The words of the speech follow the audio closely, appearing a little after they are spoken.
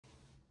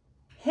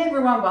Hey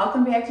everyone,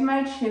 welcome back to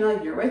my channel.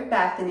 You're with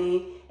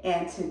Bethany,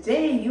 and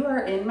today you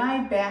are in my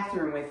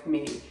bathroom with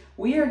me.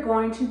 We are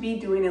going to be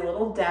doing a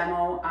little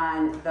demo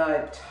on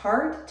the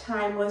Tarte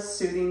Timeless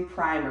Smoothing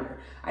Primer.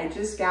 I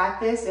just got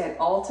this at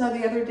Ulta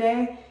the other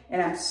day,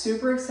 and I'm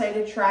super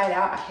excited to try it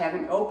out. I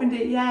haven't opened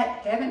it yet,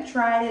 haven't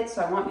tried it,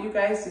 so I want you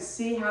guys to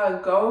see how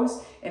it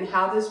goes and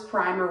how this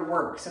primer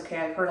works. Okay,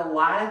 I've heard a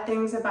lot of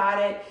things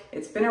about it.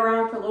 It's been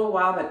around for a little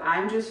while, but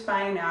I'm just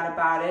finding out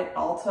about it.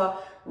 Ulta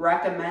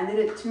recommended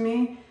it to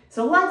me.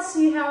 So let's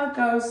see how it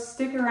goes.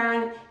 Stick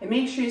around and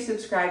make sure you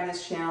subscribe to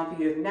this channel if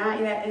you have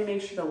not yet, and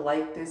make sure to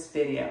like this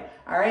video.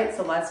 All right,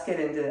 so let's get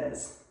into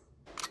this.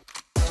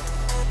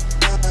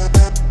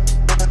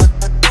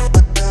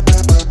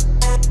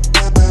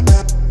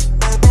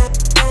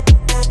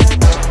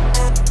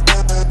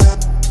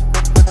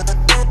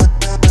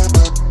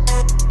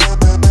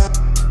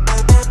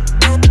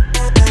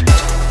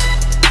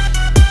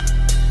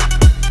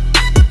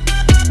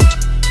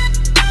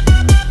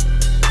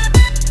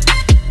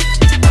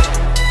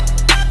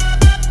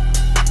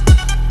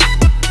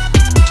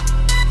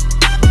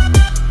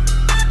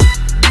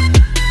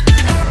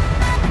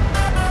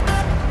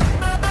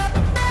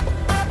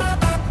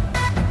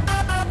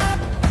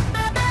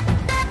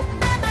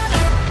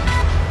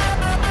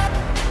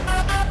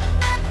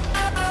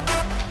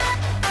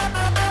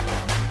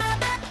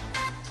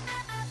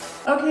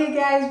 Okay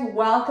guys,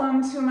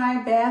 welcome to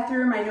my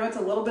bathroom. I know it's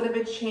a little bit of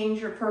a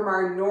change from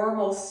our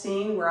normal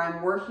scene where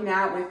I'm working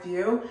out with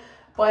you,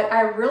 but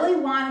I really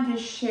wanted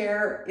to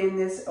share in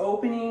this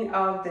opening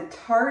of the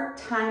Tarte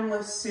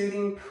Timeless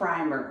Smoothing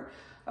Primer.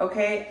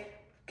 Okay,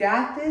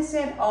 got this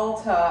at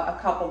Ulta a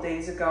couple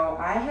days ago.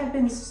 I have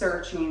been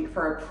searching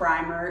for a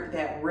primer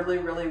that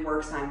really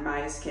works on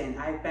my skin.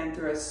 I've been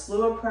through a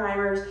slew of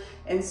primers,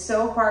 and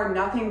so far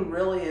nothing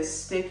really is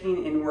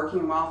sticking and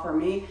working well for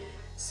me.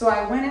 So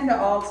I went into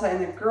Ulta and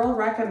the girl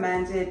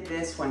recommended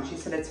this one. She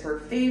said it's her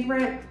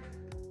favorite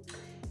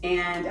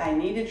and I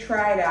need to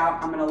try it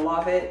out. I'm gonna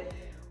love it.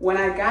 When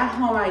I got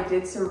home, I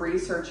did some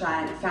research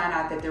on it and found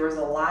out that there was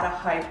a lot of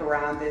hype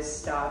around this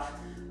stuff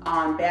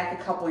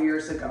back a couple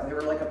years ago. There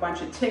were like a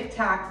bunch of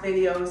TikTok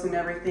videos and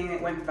everything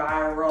that went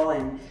viral,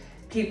 and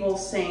people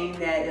saying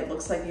that it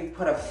looks like you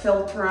put a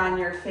filter on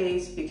your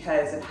face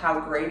because of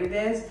how great it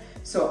is.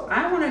 So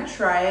I want to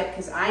try it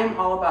because I am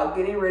all about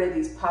getting rid of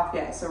these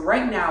puffy eyes. So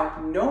right now,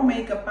 no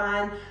makeup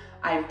on.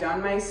 I've done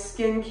my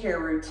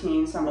skincare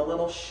routine, so I'm a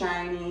little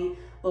shiny,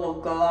 little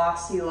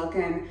glossy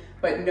looking,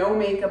 but no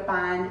makeup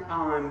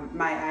on.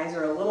 My eyes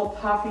are a little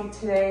puffy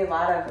today, a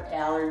lot of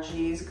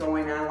allergies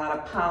going on, a lot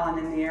of pollen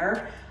in the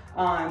air.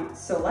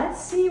 So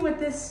let's see what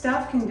this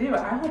stuff can do.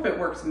 I hope it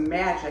works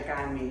magic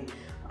on me.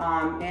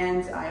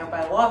 And I hope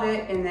I love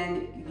it, and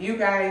then you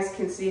guys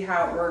can see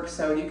how it works,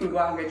 so you can go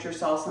out and get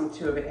yourself some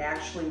too if it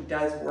actually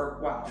does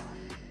work well.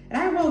 And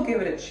I will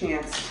give it a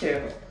chance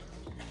too.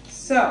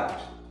 So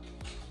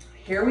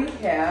here we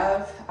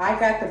have, I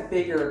got the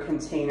bigger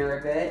container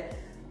of it.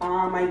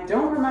 I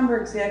don't remember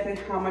exactly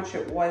how much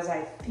it was.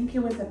 I think it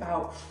was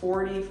about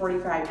 $40,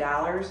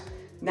 $45.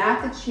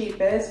 Not the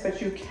cheapest,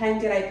 but you can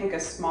get, I think, a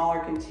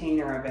smaller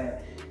container of it.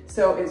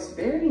 So it's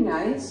very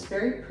nice,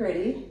 very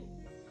pretty.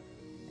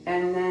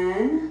 And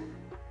then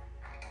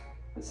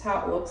that's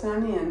how it looks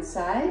on the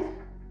inside.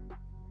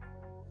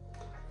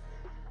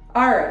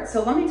 All right,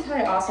 so let me tell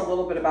you also a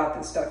little bit about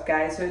this stuff,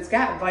 guys. So it's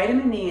got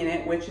vitamin E in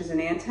it, which is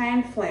an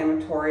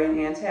anti-inflammatory and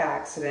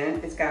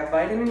antioxidant. It's got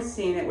vitamin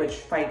C in it, which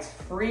fights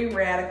free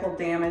radical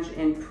damage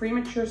and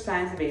premature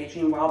signs of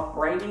aging while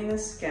brightening the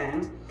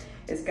skin.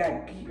 It's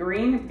got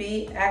green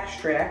bee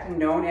extract,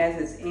 known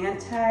as its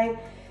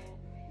anti-wrinkle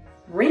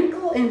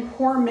and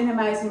pore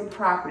minimizing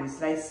properties.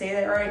 Did I say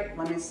that right?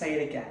 Let me say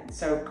it again.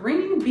 So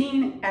green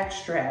bean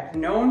extract,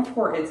 known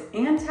for its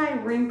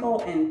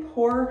anti-wrinkle and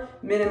pore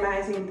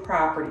minimizing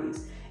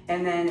properties.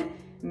 And then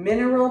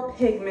mineral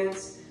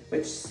pigments,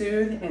 which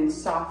soothe and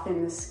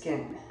soften the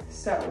skin.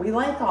 So we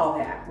like all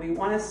that. We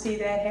want to see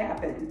that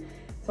happen.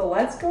 So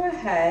let's go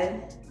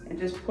ahead and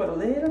just put a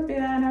little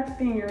bit on our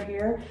finger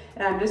here.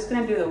 And I'm just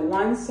going to do the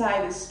one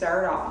side to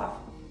start off.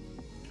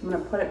 I'm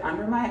going to put it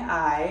under my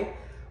eye,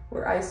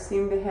 where I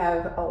seem to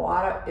have a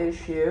lot of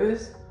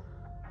issues.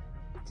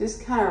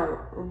 Just kind of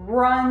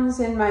runs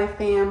in my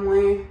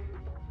family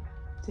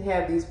to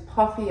have these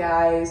puffy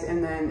eyes,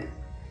 and then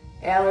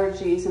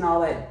allergies and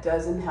all that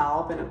doesn't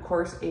help, and of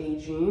course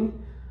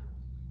aging.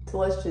 So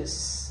let's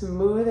just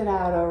smooth it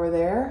out over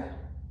there.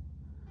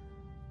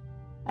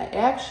 I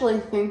actually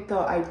think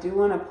though I do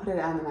want to put it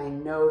on my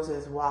nose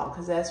as well,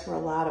 because that's where a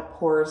lot of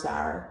pores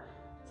are.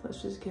 So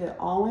let's just get it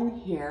all in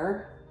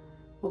here.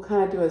 We'll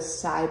kind of do a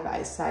side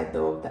by side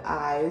though of the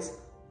eyes,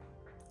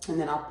 and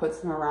then I'll put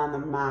some around the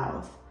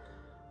mouth.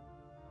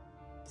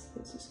 So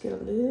let's just get a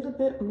little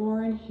bit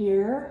more in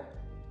here.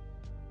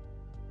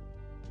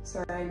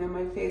 Sorry, I know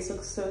my face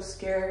looks so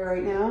scary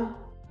right now.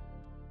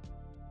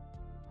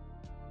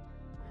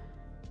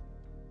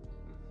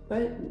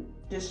 But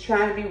just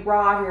trying to be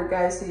raw here,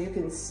 guys, so you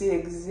can see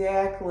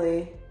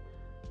exactly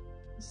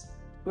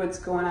what's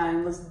going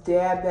on. Let's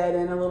dab that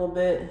in a little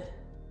bit.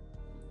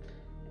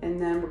 And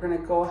And then we're gonna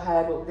go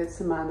ahead, we'll get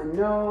some on the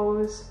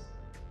nose.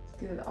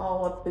 Let's get it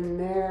all up in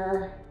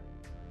there.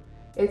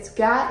 It's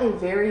got a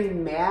very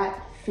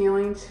matte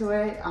feeling to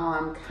it,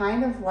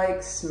 kind of like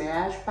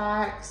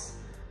Smashbox.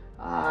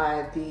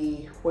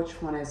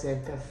 Which one is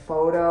it? The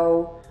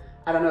Photo.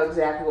 I don't know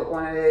exactly what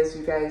one it is.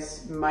 You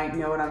guys might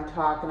know what I'm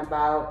talking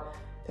about.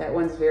 That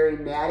one's very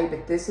matte,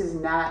 but this is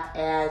not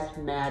as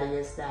matte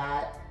as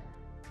that,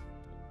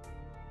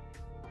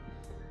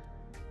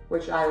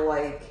 which I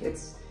like.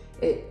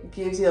 It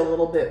gives you a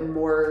little bit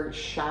more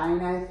shine,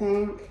 I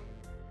think.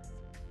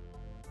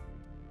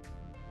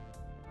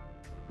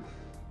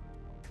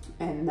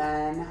 And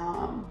then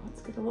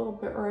let's get a little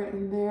bit right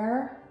in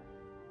there.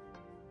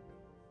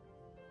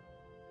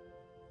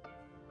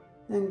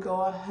 Then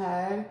go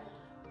ahead.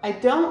 I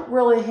don't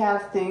really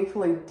have,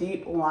 thankfully,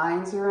 deep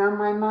lines around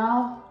my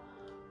mouth.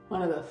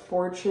 One of the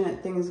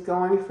fortunate things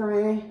going for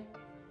me.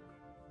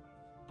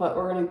 But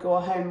we're gonna go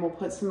ahead and we'll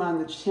put some on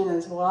the chin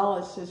as well.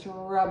 Let's just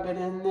rub it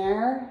in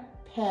there,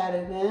 pat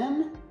it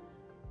in.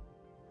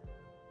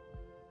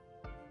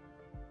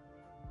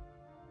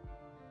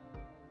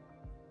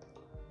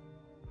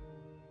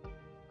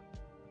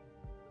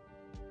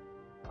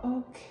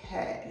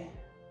 Okay.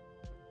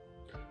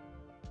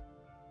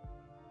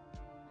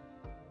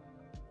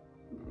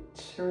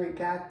 Make sure we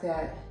got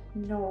that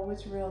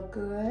nose real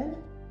good.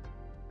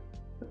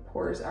 The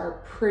pores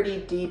are pretty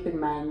deep in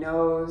my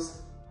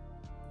nose,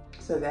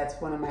 so that's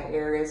one of my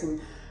areas.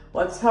 And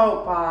let's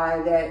hope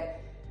that,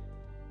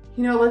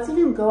 you know, let's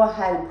even go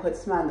ahead and put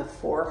some on the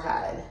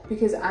forehead,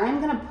 because I'm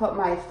gonna put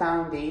my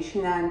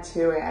foundation on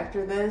too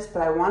after this,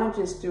 but I wanna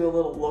just do a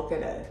little look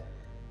at it.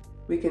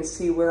 We can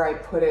see where I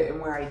put it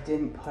and where I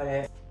didn't put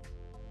it.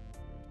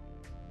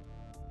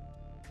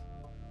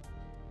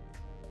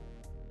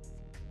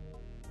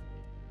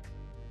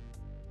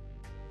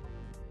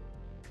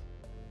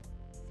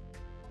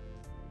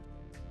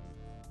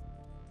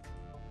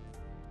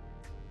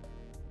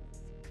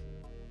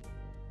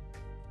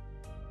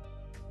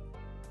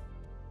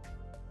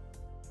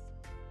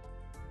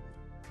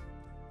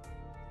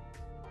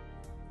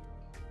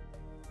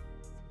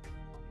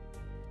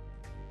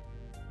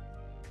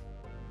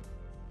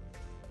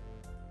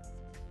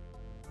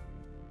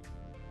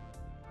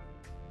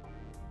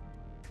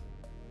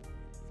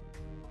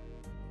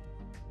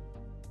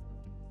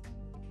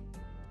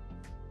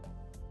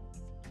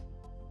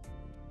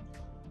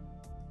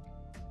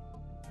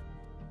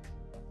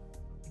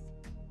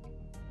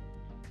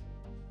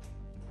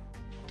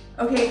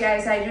 Okay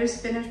guys, I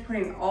just finished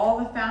putting all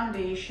the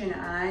foundation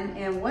on,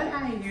 and what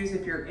I use,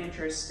 if you're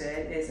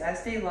interested, is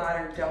Estee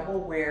Lauder Double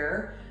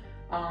Wear,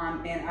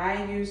 and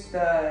I use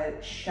the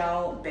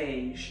Shell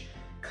Beige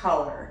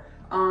color.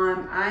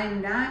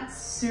 I'm not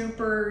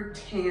super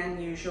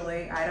tan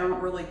usually. I don't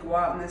really go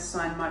out in the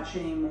sun much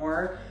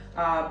anymore,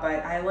 but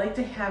I like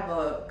to have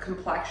a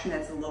complexion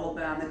that's a little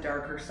bit on the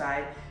darker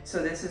side, so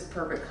this is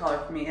perfect color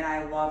for me, and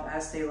I love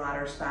Estee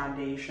Lauder's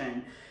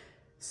foundation.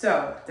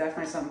 So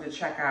definitely something to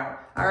check out.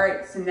 All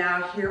right, so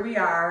now here we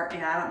are,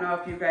 and I don't know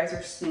if you guys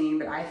are seeing,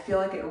 but I feel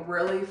like it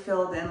really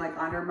filled in like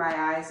under my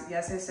eyes.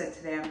 Yes, I said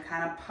today I'm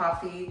kind of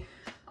puffy,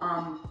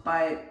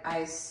 but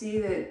I see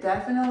that it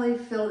definitely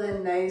filled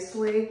in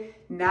nicely,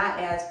 not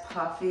as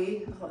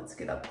puffy. Let's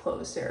get up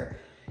closer.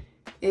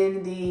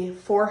 In the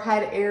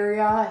forehead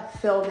area,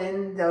 filled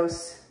in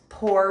those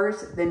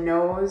pores, the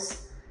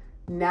nose,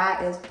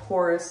 not as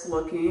porous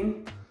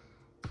looking.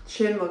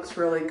 Chin looks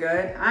really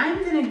good.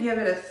 I'm gonna give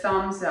it a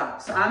thumbs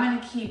up. So I'm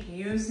gonna keep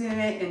using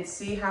it and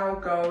see how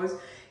it goes.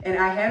 And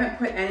I haven't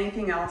put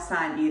anything else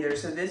on either.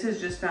 So this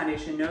is just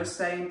foundation, no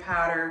setting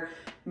powder,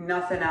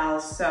 nothing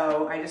else.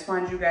 So I just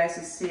wanted you guys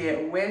to see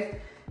it with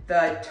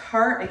the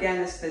Tarte. Again,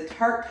 this is the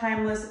Tarte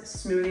Timeless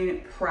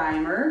Smoothing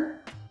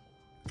Primer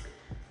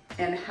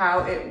and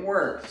how it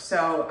works.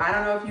 So I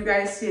don't know if you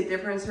guys see a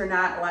difference or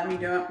not. Let me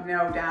know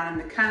down in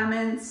the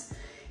comments.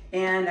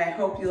 And I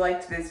hope you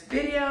liked this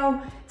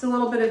video. It's a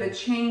little bit of a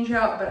change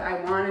up, but I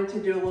wanted to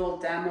do a little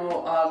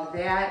demo of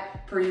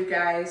that for you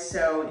guys.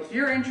 So if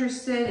you're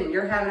interested and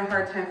you're having a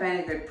hard time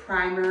finding a good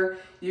primer,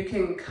 you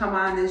can come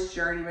on this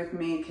journey with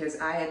me, because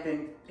I have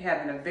been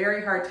having a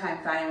very hard time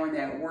finding one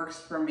that works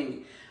for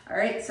me. All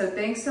right, so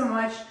thanks so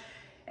much.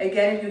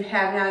 Again, if you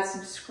have not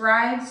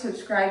subscribed,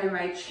 subscribe to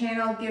my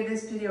channel. Give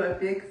this video a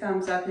big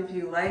thumbs up if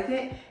you like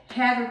it.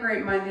 Have a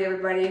great Monday,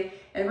 everybody.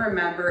 And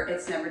remember,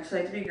 it's never too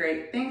late to be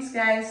great. Thanks,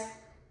 guys.